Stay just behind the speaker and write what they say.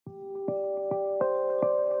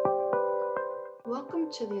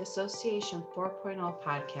to the Association 4.0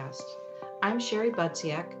 podcast. I'm Sherry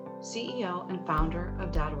Budziak, CEO and founder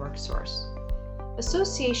of .org Source.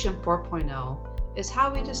 Association 4.0 is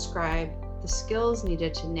how we describe the skills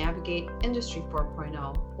needed to navigate Industry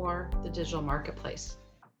 4.0 or the digital marketplace.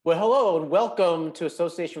 Well, hello and welcome to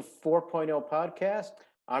Association 4.0 podcast.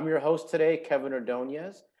 I'm your host today, Kevin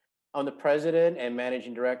Ordonez. I'm the president and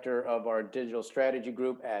managing director of our digital strategy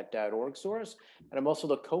group at .org Source, and I'm also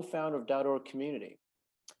the co-founder of .org Community.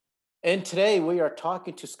 And today we are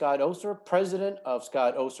talking to Scott Oser, president of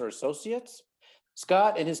Scott Oser Associates.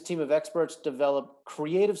 Scott and his team of experts develop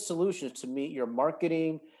creative solutions to meet your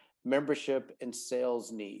marketing, membership, and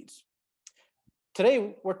sales needs.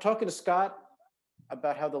 Today we're talking to Scott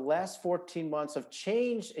about how the last 14 months have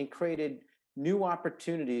changed and created new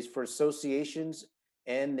opportunities for associations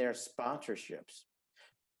and their sponsorships.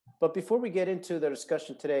 But before we get into the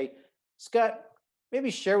discussion today, Scott, maybe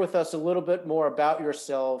share with us a little bit more about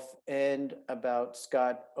yourself and about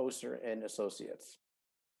Scott Oser and Associates.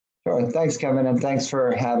 Sure. Thanks, Kevin, and thanks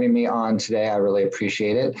for having me on today. I really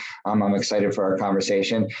appreciate it. I'm excited for our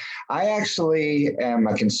conversation. I actually am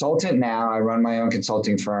a consultant now. I run my own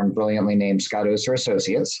consulting firm, brilliantly named Scott Oser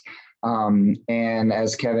Associates. And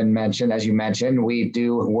as Kevin mentioned, as you mentioned, we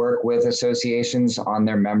do work with associations on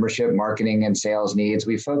their membership, marketing, and sales needs.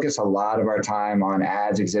 We focus a lot of our time on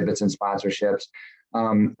ads, exhibits, and sponsorships.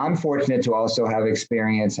 I'm fortunate to also have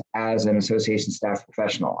experience as an association staff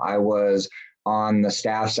professional. I was on the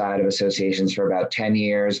staff side of associations for about 10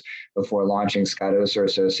 years before launching Scott Oser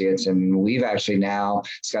Associates. And we've actually now,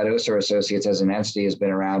 Scott Oser Associates as an entity has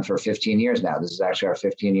been around for 15 years now. This is actually our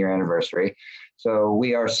 15-year anniversary. So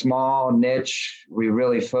we are small, niche. We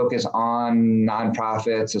really focus on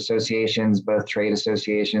nonprofits, associations, both trade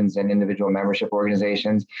associations and individual membership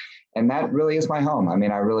organizations. And that really is my home. I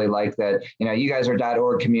mean, I really like that, you guys are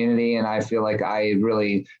 .org community, and I feel like I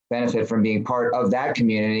really benefit from being part of that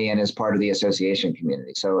community and as part of the association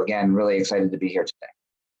community. So again, really excited to be here today.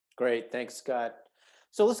 Great. Thanks, Scott.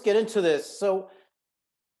 So let's get into this. So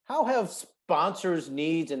how have sponsors'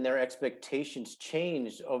 needs and their expectations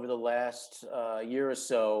changed over the last year or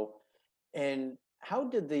so? And how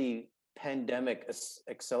did the pandemic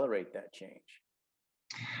accelerate that change?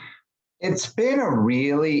 It's been a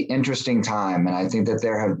really interesting time, and I think that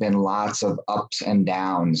there have been lots of ups and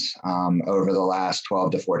downs over the last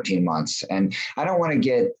 12 to 14 months. And I don't want to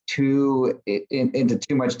get into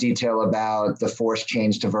too much detail about the forced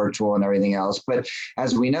change to virtual and everything else. But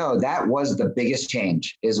as we know, that was the biggest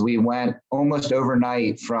change, is we went almost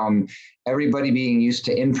overnight from everybody being used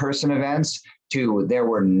to in-person events to there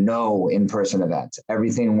were no in-person events.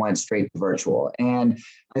 Everything went straight to virtual. And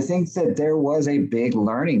I think that there was a big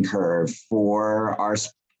learning curve for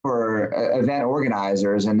event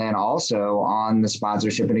organizers, and then also on the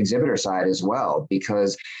sponsorship and exhibitor side as well,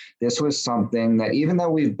 because this was something that, even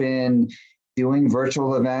though we've been doing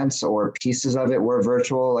virtual events, or pieces of it were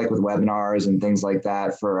virtual, like with webinars and things like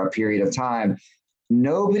that for a period of time,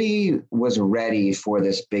 nobody was ready for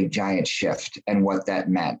this big giant shift and what that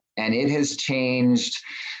meant. And it has changed.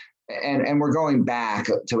 And we're going back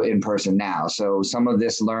to in person now. So some of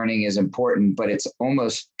this learning is important, but it's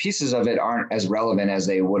almost, pieces of it aren't as relevant as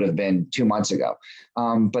they would have been 2 months ago.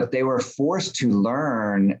 But they were forced to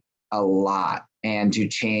learn a lot and to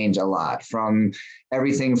change a lot, from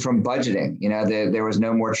everything from budgeting. There was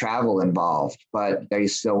no more travel involved, but there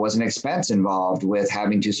still was an expense involved with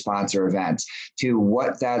having to sponsor events, to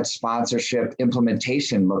what that sponsorship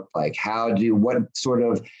implementation looked like. What sort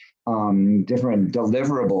of different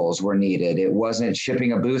deliverables were needed. It wasn't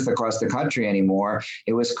shipping a booth across the country anymore.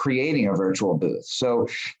 It was creating a virtual booth. So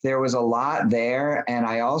there was a lot there. And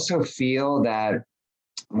I also feel that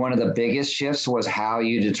one of the biggest shifts was how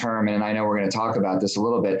you determine, and I know we're going to talk about this a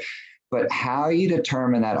little bit, but how you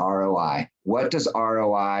determine that ROI. What does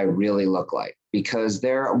ROI really look like? Because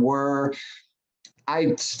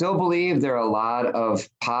I still believe there are a lot of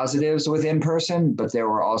positives with in-person, but there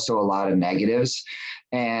were also a lot of negatives.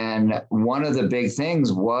 And one of the big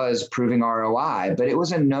things was proving ROI, but it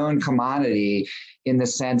was a known commodity in the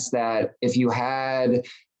sense that if you had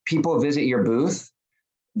people visit your booth,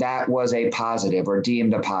 that was a positive or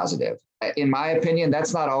deemed a positive. In my opinion,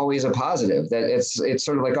 that's not always a positive. That it's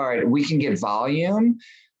sort of like, all right, we can get volume,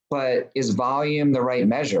 but is volume the right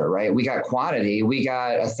measure, right? We got quantity. We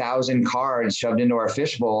got 1,000 cards shoved into our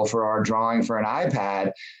fishbowl for our drawing for an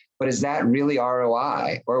iPad. But is that really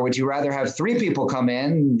ROI? Or would you rather have 3 people come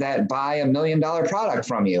in that buy $1 million product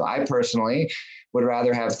from you? I personally would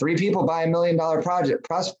rather have 3 people buy $1 million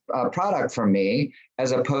product from me,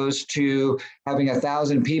 as opposed to having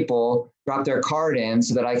 1,000 people drop their card in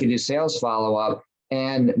so that I can do sales follow-up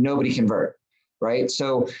and nobody convert. right?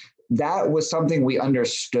 So that was something we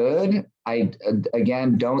understood. I,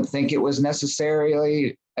 again, don't think it was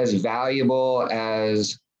necessarily as valuable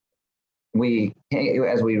as we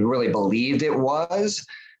really believed it was,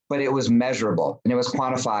 but it was measurable and it was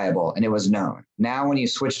quantifiable and it was known. Now, when you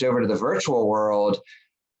switched over to the virtual world,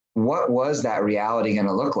 what was that reality going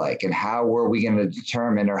to look like, and how were we going to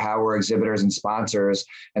determine, or how were exhibitors and sponsors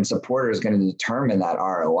and supporters going to determine that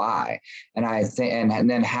ROI? And I think, and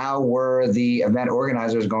then how were the event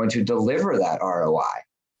organizers going to deliver that ROI?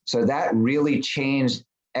 So that really changed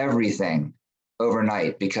everything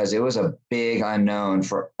overnight, because it was a big unknown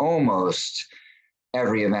for almost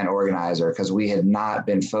every event organizer, because we had not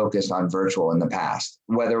been focused on virtual in the past.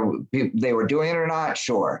 Whether they were doing it or not,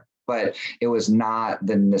 sure, but it was not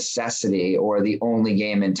the necessity or the only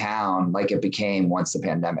game in town like it became once the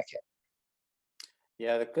pandemic hit.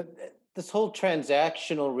 Yeah, this whole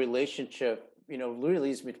transactional relationship, really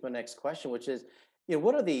leads me to my next question, which is,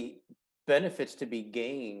 what are the benefits to be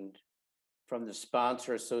gained from the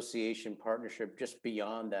sponsor association partnership, just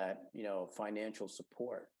beyond that, financial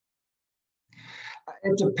support?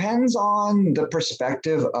 It depends on the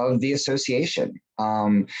perspective of the association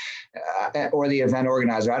or the event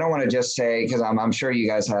organizer. I don't want to just say, because I'm sure you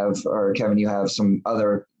guys have, or Kevin, you have some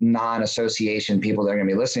other non-association people that are going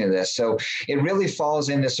to be listening to this. So it really falls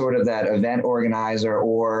into sort of that event organizer,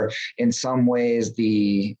 or in some ways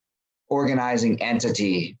the organizing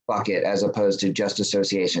entity bucket, as opposed to just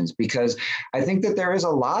associations, because I think that there is a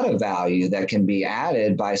lot of value that can be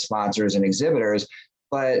added by sponsors and exhibitors,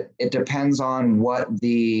 but it depends on what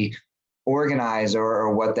the organizer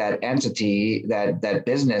or what that entity, that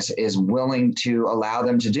business is willing to allow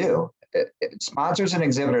them to do. Sponsors and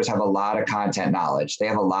exhibitors have a lot of content knowledge. They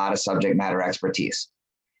have a lot of subject matter expertise.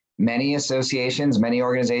 Many associations, many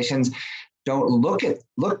organizations don't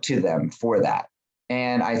look to them for that.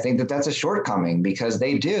 And I think that that's a shortcoming, because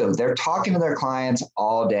they're talking to their clients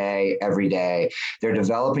all day, every day. They're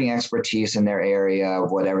developing expertise in their area of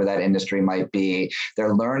whatever that industry might be.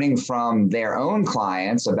 They're learning from their own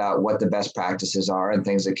clients about what the best practices are and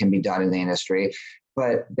things that can be done in the industry.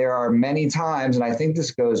 But there are many times, and I think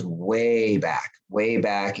this goes way back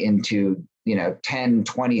into 10,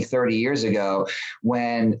 20, 30 years ago,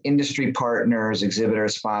 when industry partners,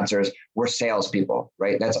 exhibitors, sponsors were salespeople,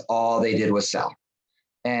 right? That's all they did was sell.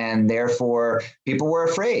 And therefore, people were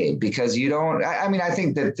afraid, because I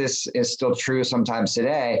think that this is still true sometimes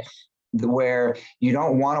today, where you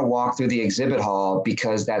don't want to walk through the exhibit hall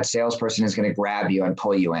because that salesperson is going to grab you and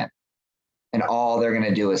pull you in, and all they're going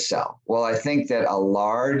to do is sell. Well, I think that a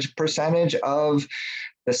large percentage of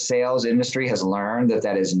the sales industry has learned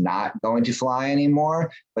that is not going to fly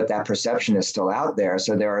anymore, but that perception is still out there.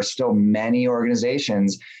 So there are still many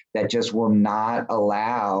organizations that just will not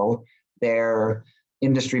allow their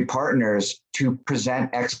industry partners to present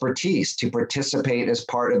expertise, to participate as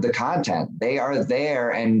part of the content. They are there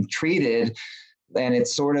and treated, and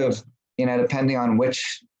it's sort of, depending on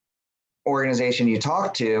which organization you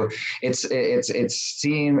talk to,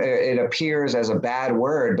 it appears as a bad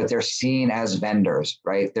word, but they're seen as vendors,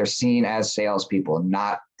 right? They're seen as salespeople,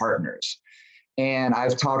 not partners. And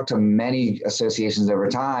I've talked to many associations over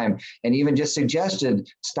time, and even just suggested,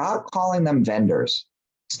 stop calling them vendors.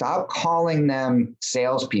 Stop calling them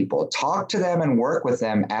salespeople. Talk to them and work with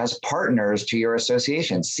them as partners to your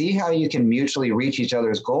association. See how you can mutually reach each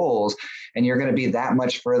other's goals, and you're going to be that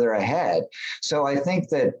much further ahead. So I think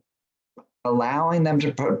that allowing them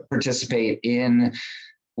to participate in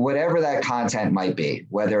whatever that content might be,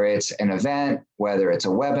 whether it's an event, whether it's a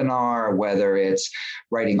webinar, whether it's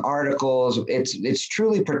writing articles, it's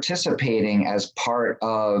truly participating as part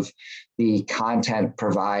of the content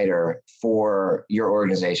provider for your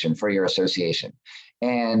organization, for your association.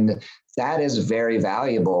 And that is very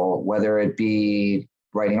valuable, whether it be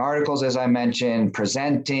writing articles, as I mentioned,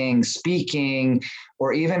 presenting, speaking,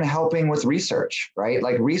 or even helping with research, right?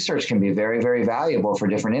 Like research can be very, very valuable for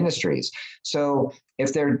different industries. So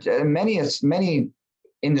if there are many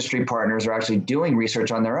industry partners are actually doing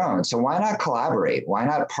research on their own. So why not collaborate? Why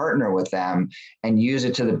not partner with them and use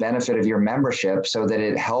it to the benefit of your membership, so that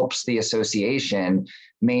it helps the association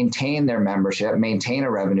maintain their membership, maintain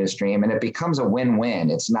a revenue stream, and it becomes a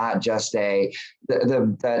win-win. It's not just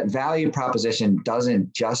the value proposition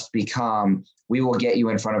doesn't just become, we will get you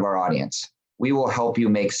in front of our audience, we will help you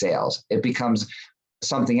make sales. It becomes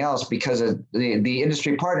something else, because the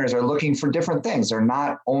industry partners are looking for different things. They're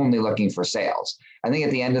not only looking for sales. I think at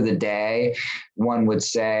the end of the day, one would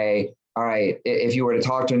say, all right, if you were to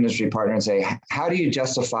talk to an industry partner and say, how do you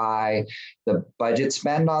justify the budget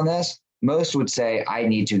spend on this? Most would say, I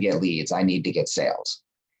need to get leads. I need to get sales.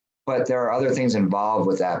 But there are other things involved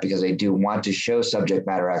with that because they do want to show subject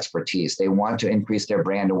matter expertise. They want to increase their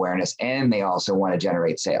brand awareness, and they also want to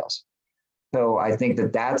generate sales. So I think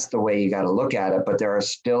that that's the way you got to look at it. But there are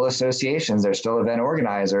still associations, there's still event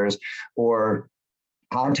organizers or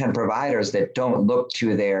content providers that don't look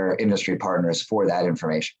to their industry partners for that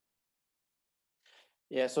information.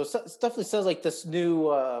 Yeah, so it definitely sounds like this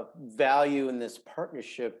new value in this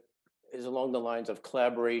partnership is along the lines of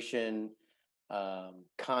collaboration,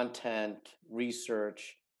 content,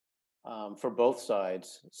 research for both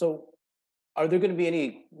sides. So are there going to be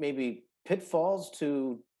any maybe pitfalls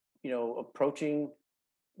to, approaching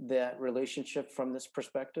that relationship from this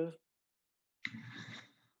perspective?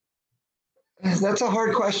 That's a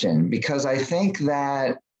hard question because I think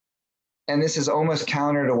that, and this is almost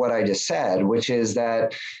counter to what I just said, which is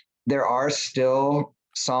that there are still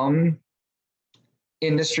some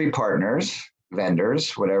industry partners,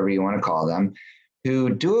 vendors, whatever you want to call them,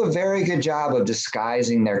 who do a very good job of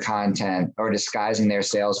disguising their content or disguising their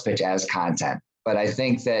sales pitch as content. But I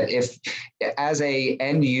think that if, as a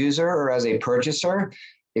end user or as a purchaser,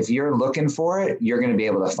 if you're looking for it, you're going to be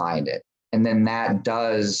able to find it. And then that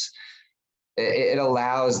it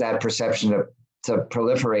allows that perception to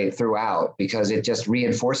proliferate throughout because it just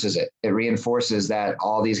reinforces it. It reinforces that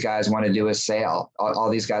all these guys want to do is sell. All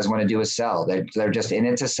these guys want to do is sell. They're just in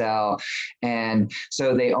it to sell. And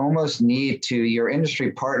so they almost your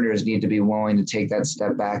industry partners need to be willing to take that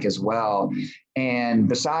step back as well. And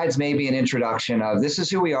besides maybe an introduction of this is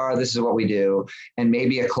who we are, this is what we do, and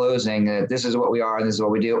maybe a closing that this is what we are and this is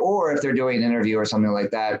what we do, or if they're doing an interview or something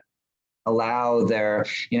like that, allow their,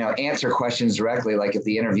 answer questions directly. Like if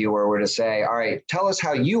the interviewer were to say, all right, tell us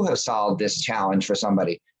how you have solved this challenge for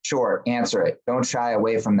somebody. Sure, answer it. Don't shy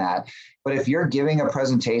away from that. But if you're giving a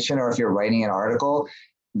presentation or if you're writing an article,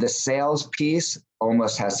 the sales piece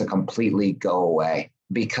almost has to completely go away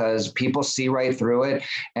because people see right through it.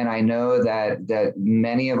 And I know that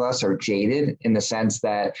many of us are jaded in the sense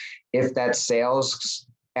that if that sales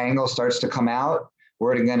angle starts to come out,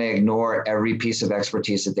 we're going to ignore every piece of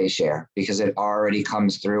expertise that they share because it already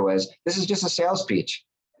comes through as this is just a sales pitch.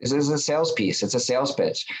 This is a sales piece. It's a sales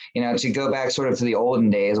pitch. To go back sort of to the olden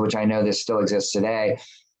days, which I know this still exists today,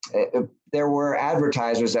 there were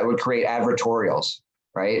advertisers that would create advertorials,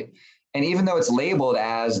 right? And even though it's labeled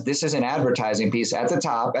as this is an advertising piece at the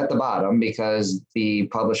top, at the bottom, because the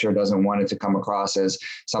publisher doesn't want it to come across as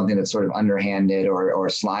something that's sort of underhanded or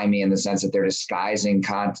slimy in the sense that they're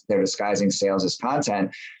disguising sales as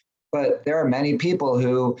content. But there are many people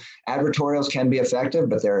who advertorials can be effective,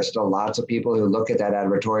 but there are still lots of people who look at that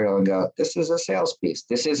advertorial and go, this is a sales piece.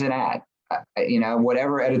 This is an ad.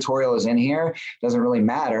 Whatever editorial is in here doesn't really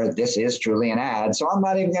matter. This is truly an ad. So I'm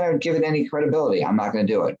not even going to give it any credibility. I'm not going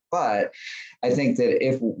to do it. But I think that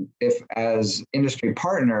if as industry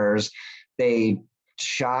partners, they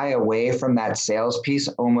shy away from that sales piece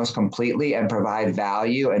almost completely and provide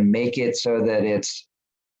value and make it so that it's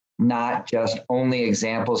not just only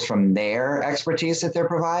examples from their expertise that they're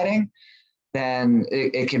providing, then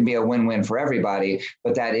it can be a win-win for everybody.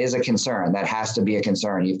 But that is a concern. That has to be a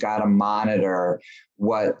concern. You've got to monitor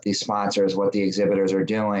what the sponsors, what the exhibitors are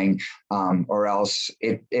doing, or else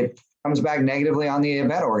it comes back negatively on the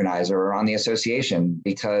event organizer or on the association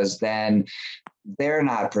because then they're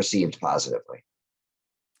not perceived positively.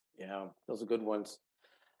 Yeah, those are good ones.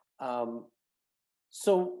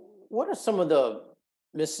 So what are some of the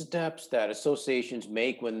missteps that associations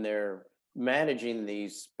make when they're managing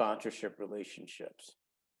these sponsorship relationships?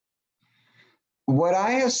 What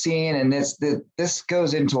I have seen, and this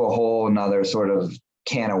goes into a whole another sort of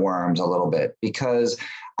can of worms a little bit, because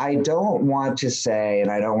I don't want to say, and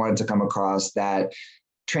I don't want it to come across that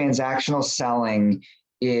transactional selling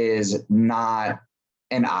is not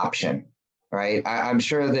an option, right? I'm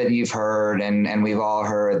sure that you've heard, and we've all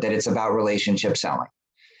heard that it's about relationship selling.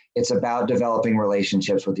 It's about developing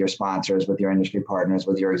relationships with your sponsors, with your industry partners,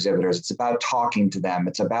 with your exhibitors. It's about talking to them.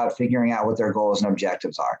 It's about figuring out what their goals and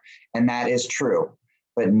objectives are. And that is true,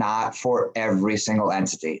 but not for every single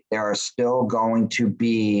entity. There are still going to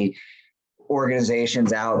be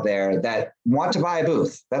organizations out there that want to buy a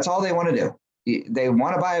booth. That's all they want to do. They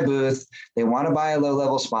want to buy a booth. They want to buy a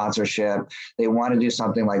low-level sponsorship. They want to do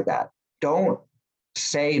something like that. Don't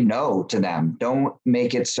say no to them. Don't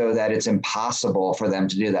make it so that it's impossible for them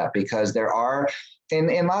to do that, because there are,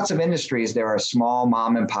 in lots of industries, there are small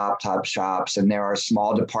mom and pop top shops, and there are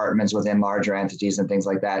small departments within larger entities and things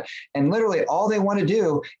like that. And literally all they want to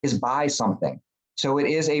do is buy something. So it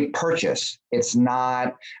is a purchase. It's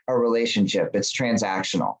not a relationship. It's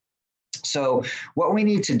transactional. So what we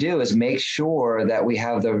need to do is make sure that we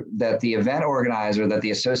have that the event organizer, that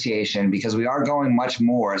the association, because we are going much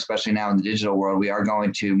more, especially now in the digital world, we are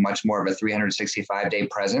going to much more of a 365-day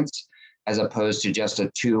presence as opposed to just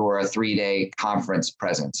a 2 or a 3-day conference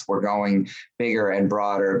presence. We're going bigger and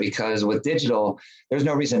broader because with digital, there's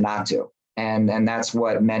no reason not to. And that's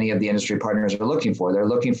what many of the industry partners are looking for. They're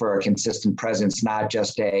looking for a consistent presence, not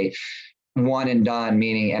just a one and done,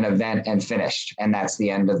 meaning an event and finished, and that's the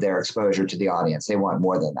end of their exposure to the audience. They want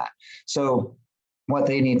more than that. So what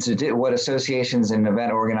they need to do, what associations and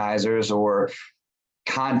event organizers or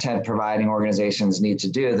content providing organizations need to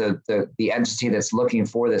do, the entity that's looking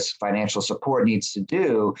for this financial support needs to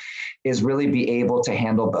do, is really be able to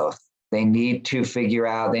handle both. They need to figure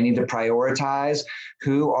out, they need to prioritize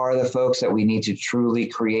who are the folks that we need to truly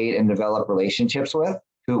create and develop relationships with.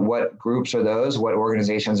 What groups are those? What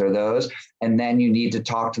organizations are those? And then you need to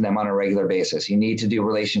talk to them on a regular basis. You need to do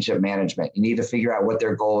relationship management. You need to figure out what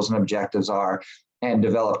their goals and objectives are and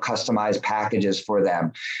develop customized packages for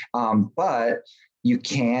them. But you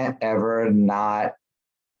can't ever not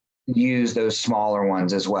use those smaller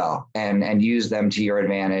ones as well and use them to your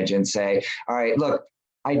advantage and say, all right, look,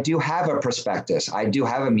 I do have a prospectus. I do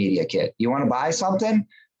have a media kit. You want to buy something?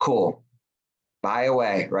 Cool. Buy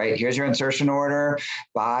away, right? Here's your insertion order.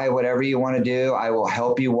 Buy whatever you want to do. I will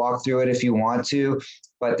help you walk through it if you want to,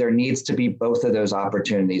 but there needs to be both of those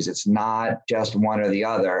opportunities. It's not just one or the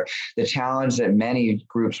other. The challenge that many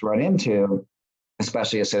groups run into,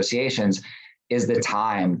 especially associations, is the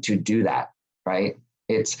time to do that, right?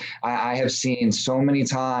 I have seen so many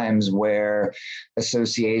times where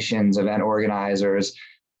associations, event organizers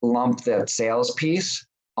lump that sales piece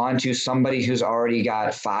onto somebody who's already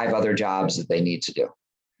got 5 other jobs that they need to do.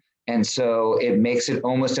 And so it makes it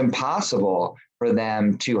almost impossible for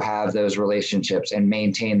them to have those relationships and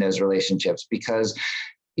maintain those relationships, because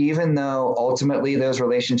even though ultimately those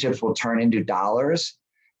relationships will turn into dollars,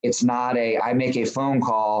 it's not I make a phone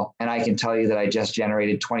call and I can tell you that I just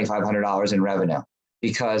generated $2,500 in revenue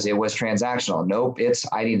because it was transactional. Nope, it's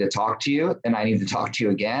I need to talk to you and I need to talk to you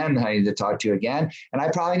again. And I need to talk to you again. And I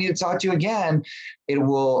probably need to talk to you again. It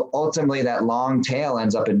will ultimately, that long tail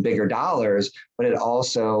ends up in bigger dollars, but it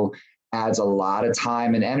also adds a lot of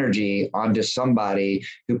time and energy onto somebody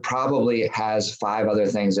who probably has 5 other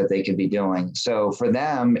things that they could be doing. So for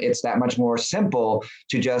them, it's that much more simple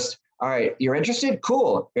to just, all right, you're interested?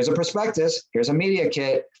 Cool. Here's a prospectus. Here's a media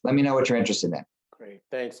kit. Let me know what you're interested in. Great,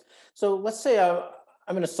 thanks. So let's say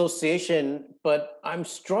I'm an association, but I'm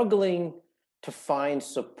struggling to find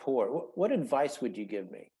support. What advice would you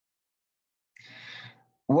give me?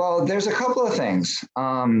 Well, there's a couple of things.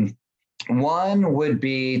 One would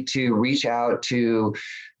be to reach out to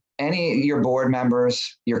your board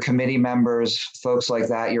members, your committee members, folks like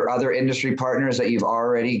that, your other industry partners that you've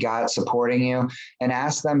already got supporting you, and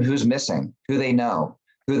ask them who's missing, who they know,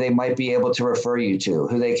 who they might be able to refer you to,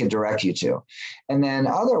 who they could direct you to. And then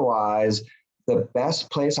otherwise, the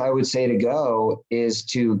best place I would say to go is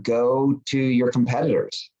to go to your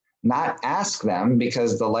competitors. Not ask them,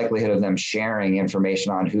 because the likelihood of them sharing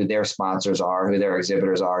information on who their sponsors are, who their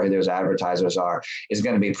exhibitors are, who their advertisers are, is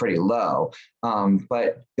going to be pretty low.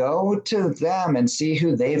 But go to them and see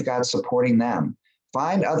who they've got supporting them.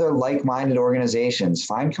 Find other like-minded organizations,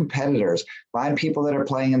 find competitors, find people that are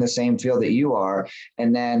playing in the same field that you are.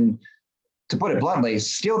 And then, to put it bluntly,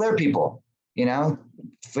 steal their people.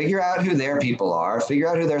 Figure out who their people are, figure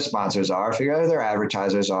out who their sponsors are, figure out who their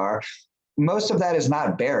advertisers are. Most of that is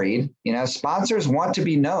not buried. Sponsors want to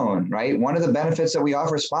be known, right? One of the benefits that we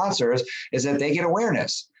offer sponsors is that they get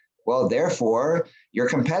awareness. Well, therefore, your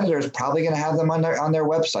competitor is probably going to have them on their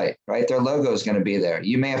website, right? Their logo is going to be there.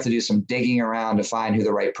 You may have to do some digging around to find who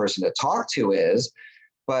the right person to talk to is.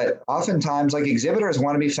 But oftentimes, like, exhibitors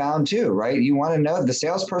want to be found too, right? You want to know the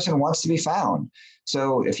salesperson wants to be found.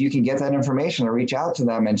 So if you can get that information or reach out to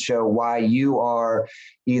them and show why you are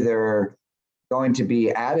either going to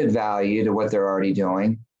be added value to what they're already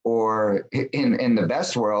doing, or in the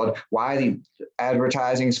best world, why the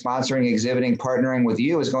advertising, sponsoring, exhibiting, partnering with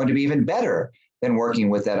you is going to be even better than working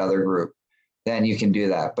with that other group, then you can do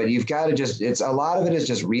that. But you've got to a lot of it is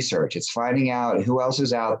just research. It's finding out who else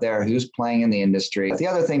is out there, who's playing in the industry. The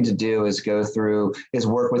other thing to do is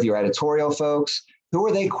work with your editorial folks. Who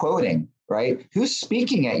are they quoting, right? Who's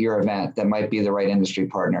speaking at your event that might be the right industry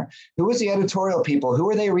partner? Who is the editorial people? Who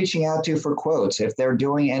are they reaching out to for quotes? If they're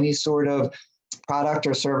doing any sort of product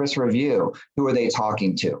or service review, who are they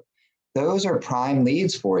talking to? Those are prime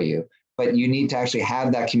leads for you. but you need to actually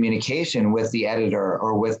have that communication with the editor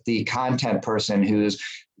or with the content person who's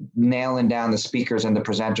nailing down the speakers and the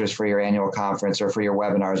presenters for your annual conference or for your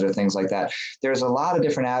webinars or things like that. There's a lot of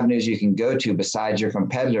different avenues you can go to besides your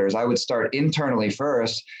competitors. I would start internally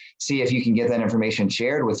first, see if you can get that information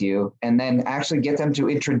shared with you, and then actually get them to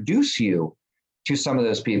introduce you to some of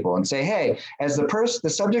those people and say, hey, as the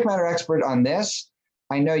subject matter expert on this,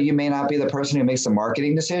 I know you may not be the person who makes the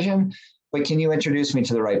marketing decision, but can you introduce me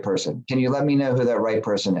to the right person? Can you let me know who that right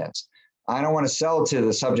person is? I don't want to sell to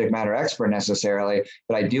the subject matter expert necessarily,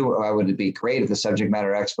 but I would be great if the subject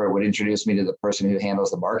matter expert would introduce me to the person who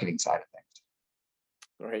handles the marketing side of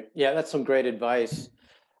things. Right. Yeah, that's some great advice.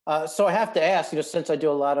 So I have to ask, since I do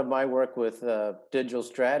a lot of my work with digital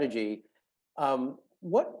strategy,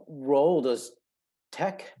 what role does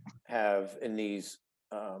tech have in these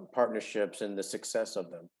partnerships and the success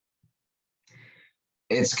of them?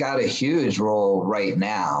 It's got a huge role right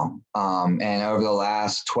now. And over the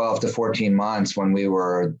last 12 to 14 months, when we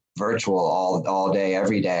were virtual all day,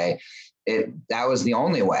 every day, that was the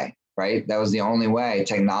only way, right? That was the only way.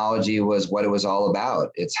 Technology was what it was all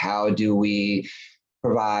about. It's how do we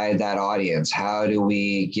provide that audience? How do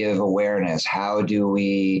we give awareness? How do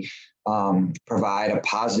we provide a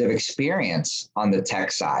positive experience on the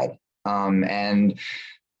tech side? And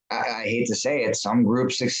I hate to say it, some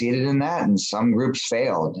groups succeeded in that and some groups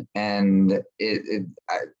failed. And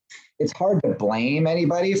it's hard to blame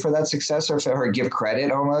anybody for that success or give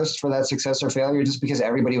credit almost for that success or failure just because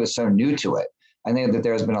everybody was so new to it. I think that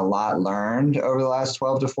there's been a lot learned over the last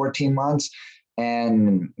 12 to 14 months.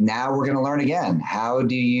 And now we're going to learn again. How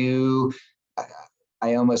do you,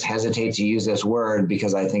 I almost hesitate to use this word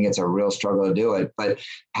because I think it's a real struggle to do it, but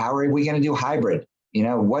how are we going to do hybrid?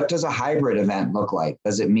 What does a hybrid event look like?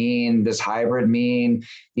 Does hybrid mean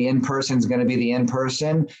the in-person is going to be the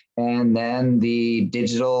in-person and then the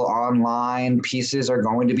digital online pieces are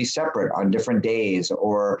going to be separate on different days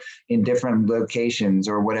or in different locations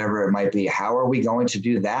or whatever it might be? How are we going to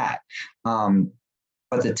do that?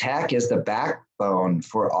 But the tech is the backbone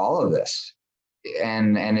for all of this.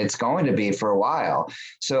 And it's going to be for a while.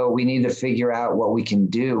 So we need to figure out what we can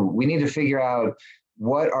do. We need to figure out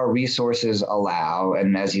what our resources allow.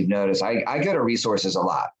 And as you've noticed, I go to resources a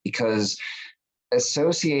lot because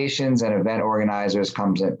associations and event organizers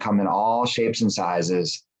come in all shapes and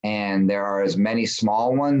sizes. And there are as many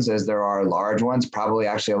small ones as there are large ones, probably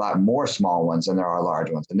actually a lot more small ones than there are large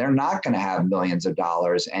ones. And they're not going to have millions of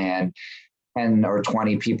dollars and 10 or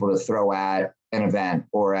 20 people to throw at an event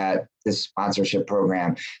or at this sponsorship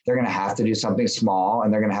program. They're going to have to do something small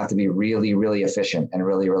and they're going to have to be really, really efficient and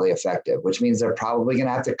really, really effective, which means they're probably going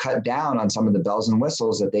to have to cut down on some of the bells and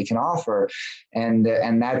whistles that they can offer. And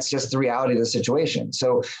that's just the reality of the situation.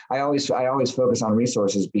 So I always focus on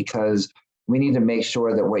resources because we need to make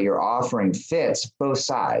sure that what you're offering fits both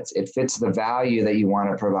sides. It fits the value that you want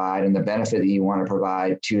to provide and the benefit that you want to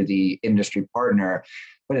provide to the industry partner,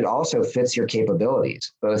 but it also fits your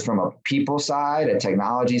capabilities, both from a people side, a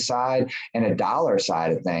technology side, and a dollar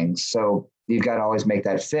side of things. So you've got to always make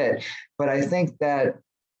that fit. But I think that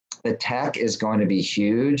the tech is going to be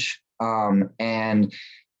huge. And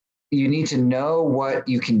you need to know what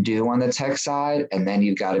you can do on the tech side, and then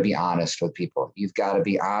you've got to be honest with people. You've got to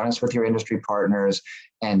be honest with your industry partners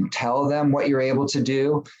and tell them what you're able to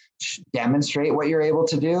do, demonstrate what you're able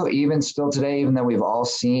to do. Even still today, even though we've all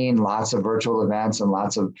seen lots of virtual events and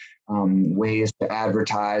lots of ways to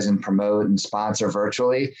advertise and promote and sponsor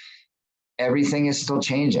virtually, everything is still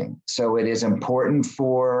changing. So it is important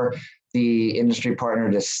for the industry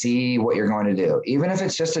partner to see what you're going to do, even if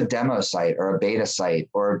it's just a demo site or a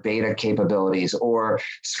beta capabilities or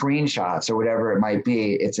screenshots or whatever it might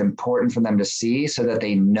be. It's important for them to see so that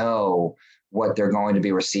they know what they're going to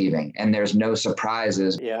be receiving and there's no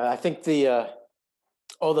surprises. Yeah, I think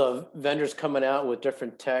all the vendors coming out with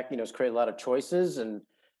different tech, it's create a lot of choices, and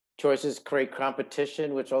choices create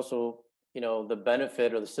competition, which also, the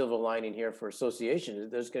benefit or the silver lining here for associations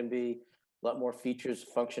is there's going to be a lot more features,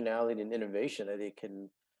 functionality, and innovation that they can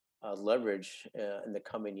leverage in the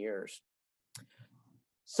coming years.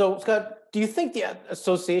 So, Scott, do you think the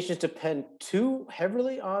associations depend too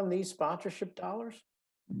heavily on these sponsorship dollars?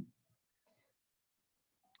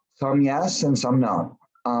 Some yes and some no.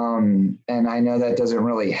 And I know that doesn't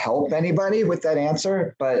really help anybody with that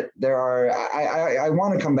answer, but I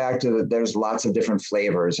want to come back to that. There's lots of different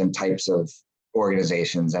flavors and types of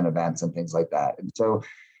organizations and events and things like that. And so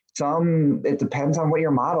it depends on what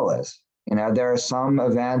your model is. There are some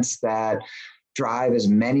events that drive as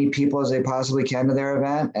many people as they possibly can to their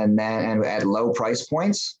event and at low price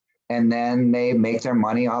points. And then they make their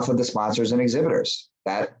money off of the sponsors and exhibitors.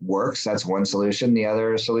 that works. That's one solution. The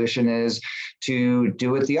other solution is to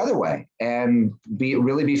do it the other way and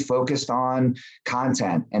really be focused on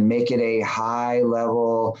content and make it a high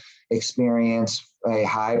level experience, a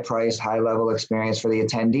high price, high level experience for the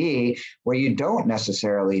attendee, where you don't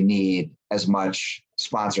necessarily need as much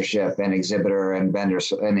sponsorship and exhibitor and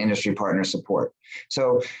vendors and industry partner support.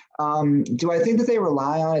 So do I think that they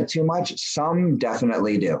rely on it too much? Some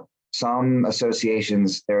definitely do. Some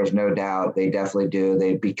associations, there's no doubt, they definitely do.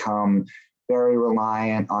 They become very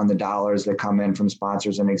reliant on the dollars that come in from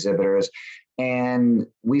sponsors and exhibitors. And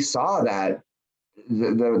we saw that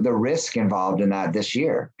the risk involved in that this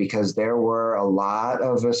year, because there were a lot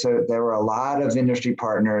of industry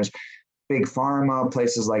partners, big pharma,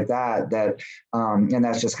 places like that, and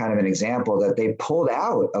that's just kind of an example, that they pulled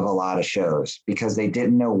out of a lot of shows because they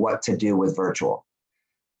didn't know what to do with virtual.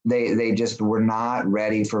 They just were not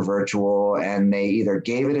ready for virtual, and they either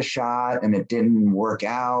gave it a shot and it didn't work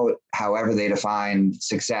out. However they defined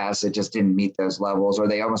success, it just didn't meet those levels, or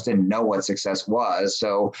they almost didn't know what success was.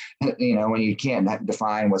 So, when you can't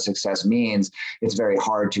define what success means, it's very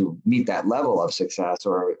hard to meet that level of success,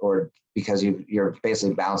 or because you're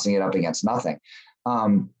basically bouncing it up against nothing.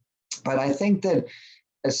 But I think that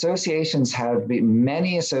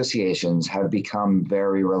many associations have become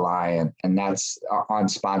very reliant, and that's on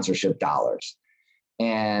sponsorship dollars.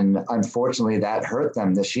 And unfortunately, that hurt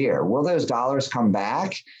them this year. Will those dollars come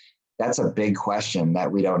back? That's a big question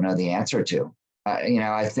that we don't know the answer to.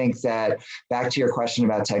 I think that, back to your question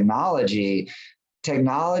about technology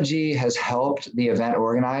has helped the event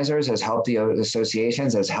organizers, has helped the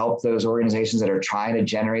associations, has helped those organizations that are trying to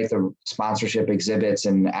generate the sponsorship exhibits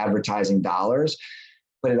and advertising dollars.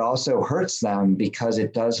 But it also hurts them because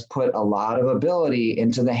it does put a lot of ability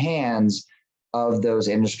into the hands of those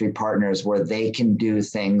industry partners where they can do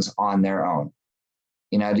things on their own.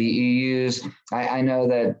 I know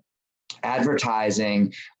that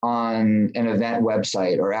advertising on an event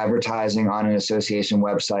website or advertising on an association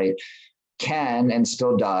website can, and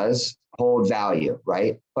still does, hold value,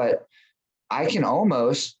 right? But I can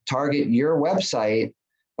almost target your website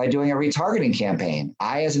by doing a retargeting campaign.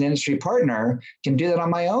 I, as an industry partner, can do that on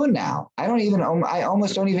my own now. I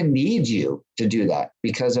almost don't even need you to do that,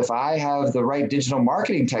 because if I have the right digital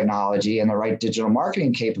marketing technology and the right digital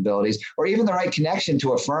marketing capabilities, or even the right connection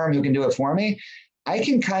to a firm who can do it for me, I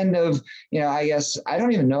can kind of, I guess, I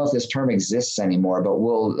don't even know if this term exists anymore, but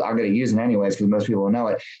I'm going to use it anyways because most people know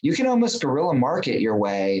it. You can almost guerrilla market your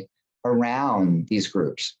way around these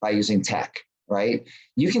groups by using tech. Right?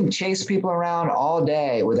 You can chase people around all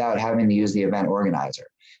day without having to use the event organizer.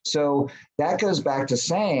 So that goes back to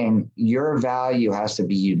saying your value has to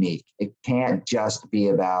be unique. It can't just be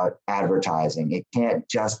about advertising. It can't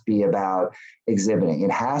just be about exhibiting.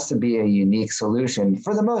 It has to be a unique solution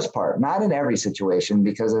for the most part, not in every situation,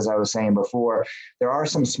 because as I was saying before, there are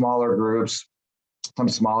some smaller groups, some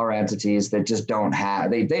smaller entities that just don't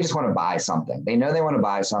have, they just want to buy something. They know they want to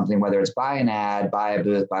buy something, whether it's buy an ad, buy a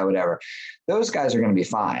booth, buy whatever. Those guys are going to be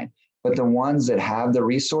fine. But the ones that have the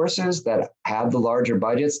resources, that have the larger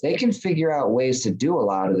budgets, they can figure out ways to do a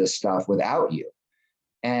lot of this stuff without you.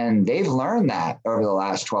 And they've learned that over the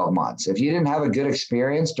last 12 months. If you didn't have a good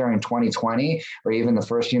experience during 2020 or even the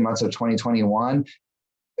first few months of 2021,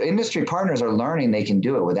 industry partners are learning they can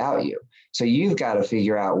do it without you. So you've got to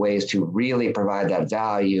figure out ways to really provide that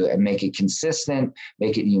value and make it consistent,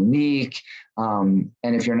 make it unique. And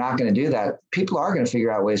if you're not going to do that, people are going to figure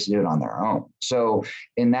out ways to do it on their own. So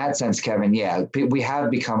in that sense, Kevin, yeah, we have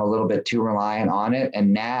become a little bit too reliant on it.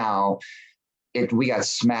 And now we got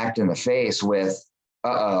smacked in the face with,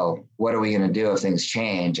 what are we going to do if things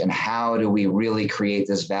change? And how do we really create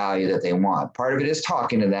this value that they want? Part of it is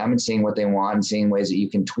talking to them and seeing what they want and seeing ways that you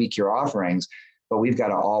can tweak your offerings. But we've got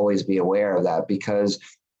to always be aware of that, because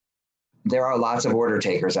there are lots of order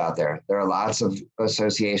takers out there. There are lots of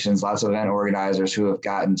associations, lots of event organizers who have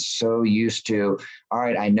gotten so used to, all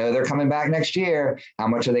right, I know they're coming back next year. How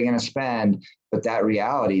much are they going to spend? But that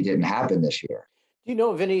reality didn't happen this year. Do you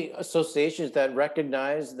know of any associations that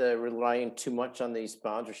recognize the relying too much on these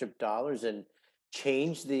sponsorship dollars and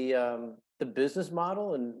change the business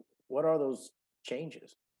model? And what are those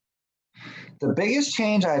changes? The biggest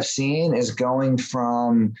change I've seen is going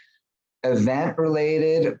from event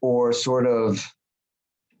related or sort of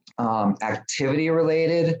activity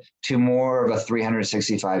related to more of a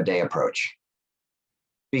 365-day approach.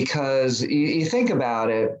 Because you think about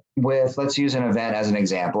it with, let's use an event as an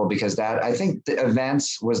example, because I think the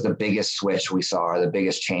events was the biggest switch we saw, or the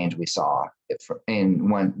biggest change we saw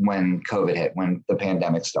when COVID hit, when the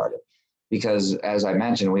pandemic started. because as I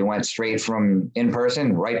mentioned, we went straight from in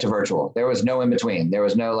person right to virtual. There was no in between. There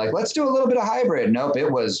was no like, let's do a little bit of hybrid. Nope, it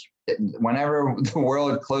was whenever the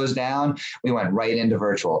world closed down, we went right into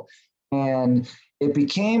virtual. And it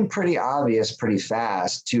became pretty obvious pretty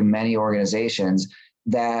fast to many organizations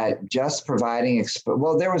that just providing,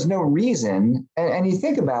 well, there was no reason. And you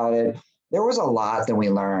think about it, there was a lot that we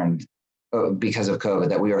learned because of COVID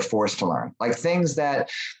that we were forced to learn, like things that,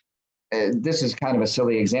 this is kind of a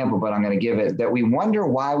silly example, but I'm going to give it, that we wonder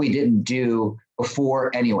why we didn't do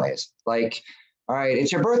before anyways. Like, all right,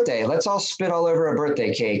 it's your birthday. Let's all spit all over a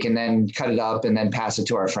birthday cake and then cut it up and then pass it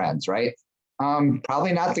to our friends, right?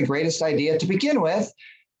 Probably not the greatest idea to begin with,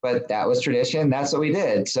 but that was tradition. That's what we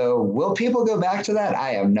did. So will people go back to that? I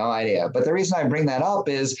have no idea. But the reason I bring that up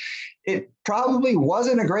is it probably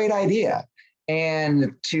wasn't a great idea.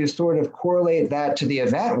 And to sort of correlate that to the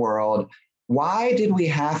event world, why did we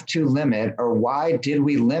have to limit, or why did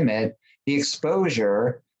we limit the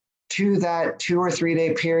exposure to that 2 or 3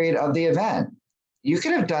 day period of the event? You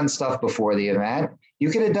could have done stuff before the event.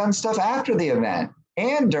 You could have done stuff after the event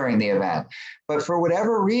and during the event. But for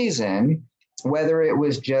whatever reason, whether it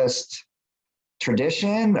was just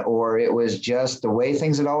tradition or it was just the way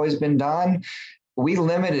things had always been done, we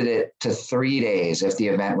limited it to 3 days if the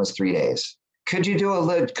event was 3 days. Could you do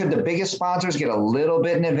could the biggest sponsors get a little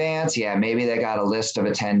bit in advance? Yeah, maybe they got a list of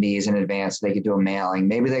attendees in advance so they could do a mailing.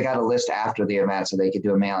 Maybe they got a list after the event so they could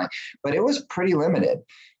do a mailing, but it was pretty limited.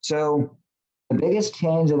 So the biggest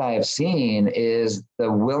change that I have seen is the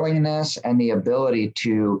willingness and the ability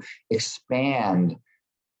to expand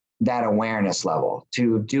that awareness level,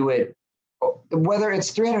 to do it, whether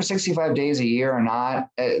it's 365 days a year or not,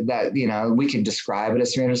 that, you know, we could describe it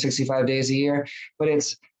as 365 days a year, but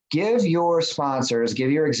it's give your sponsors,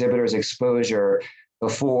 give your exhibitors exposure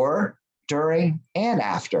before, during, and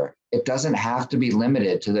after. It doesn't have to be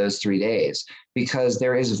limited to those 3 days because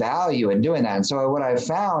there is value in doing that. And so what I've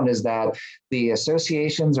found is that the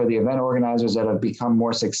associations or the event organizers that have become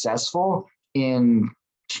more successful in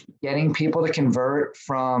getting people to convert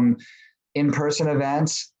from in-person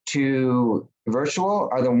events to virtual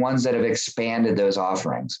are the ones that have expanded those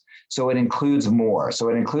offerings. So it includes more. So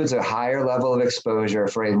it includes a higher level of exposure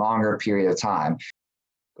for a longer period of time.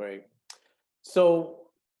 Great. So,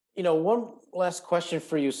 one last question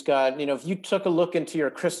for you, Scott. If you took a look into your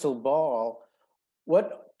crystal ball,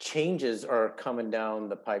 what changes are coming down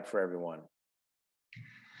the pipe for everyone?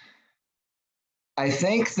 I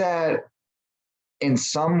think that in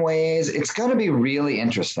some ways it's going to be really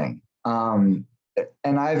interesting. And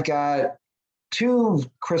I've got 2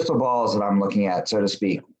 crystal balls that I'm looking at, so to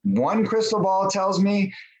speak. One crystal ball tells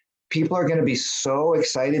me people are going to be so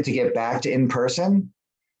excited to get back to in-person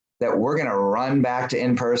that we're going to run back to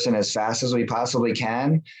in-person as fast as we possibly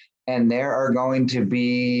can. And there are going to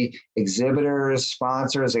be exhibitors,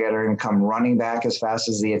 sponsors that are going to come running back as fast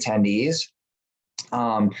as the attendees.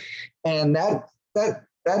 And that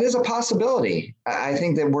is a possibility. I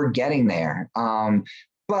think that we're getting there.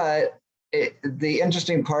 But the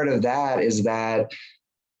interesting part of that is that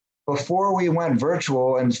before we went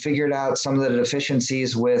virtual and figured out some of the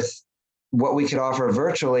deficiencies with what we could offer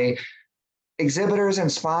virtually, exhibitors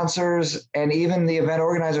and sponsors and even the event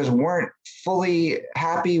organizers weren't fully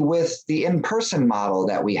happy with the in-person model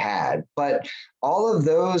that we had. But all of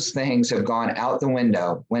those things have gone out the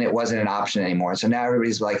window when it wasn't an option anymore. So now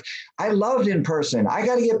everybody's like, I loved in-person. I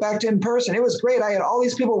got to get back to in-person. It was great. I had all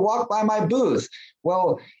these people walk by my booth.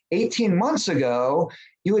 Well, 18 months ago,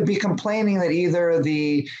 you would be complaining that either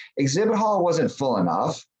the exhibit hall wasn't full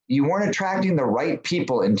enough, you weren't attracting the right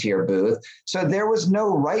people into your booth. So there was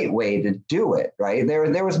no right way to do it, right?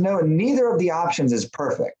 There was neither of the options is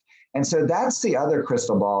perfect. And so that's the other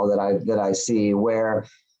crystal ball that I see where.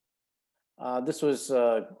 This was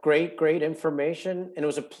great information. And it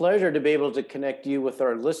was a pleasure to be able to connect you with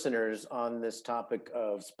our listeners on this topic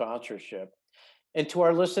of sponsorship. And to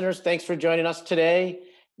our listeners, thanks for joining us today.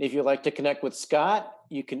 If you'd like to connect with Scott,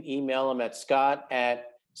 you can email him at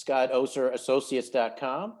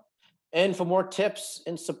scott@scottoserassociates.com. And for more tips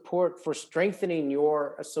and support for strengthening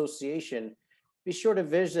your association, be sure to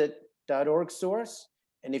visit .org Source.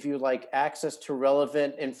 And if you'd like access to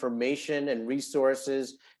relevant information and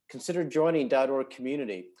resources, consider joining .org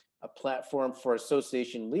Community, a platform for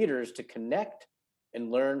association leaders to connect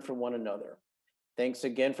and learn from one another. Thanks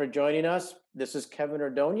again for joining us. This is Kevin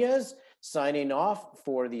Ordonez signing off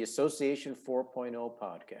for the Association 4.0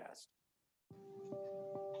 podcast.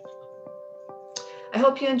 I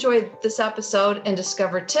hope you enjoyed this episode and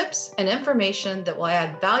discovered tips and information that will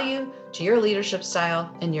add value to your leadership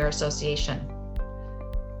style in your association.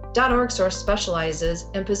 .org Source specializes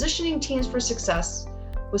in positioning teams for success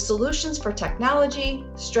with solutions for technology,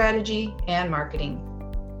 strategy, and marketing.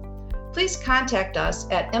 Please contact us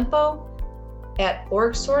at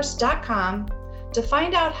info@orgsource.com to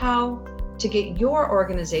find out how to get your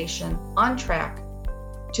organization on track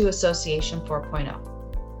to Association 4.0.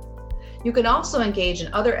 You can also engage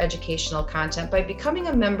in other educational content by becoming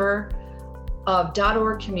a member of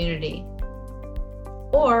 .org community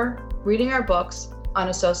or reading our books on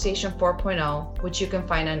Association 4.0, which you can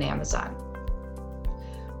find on Amazon.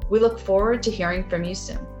 We look forward to hearing from you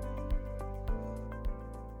soon.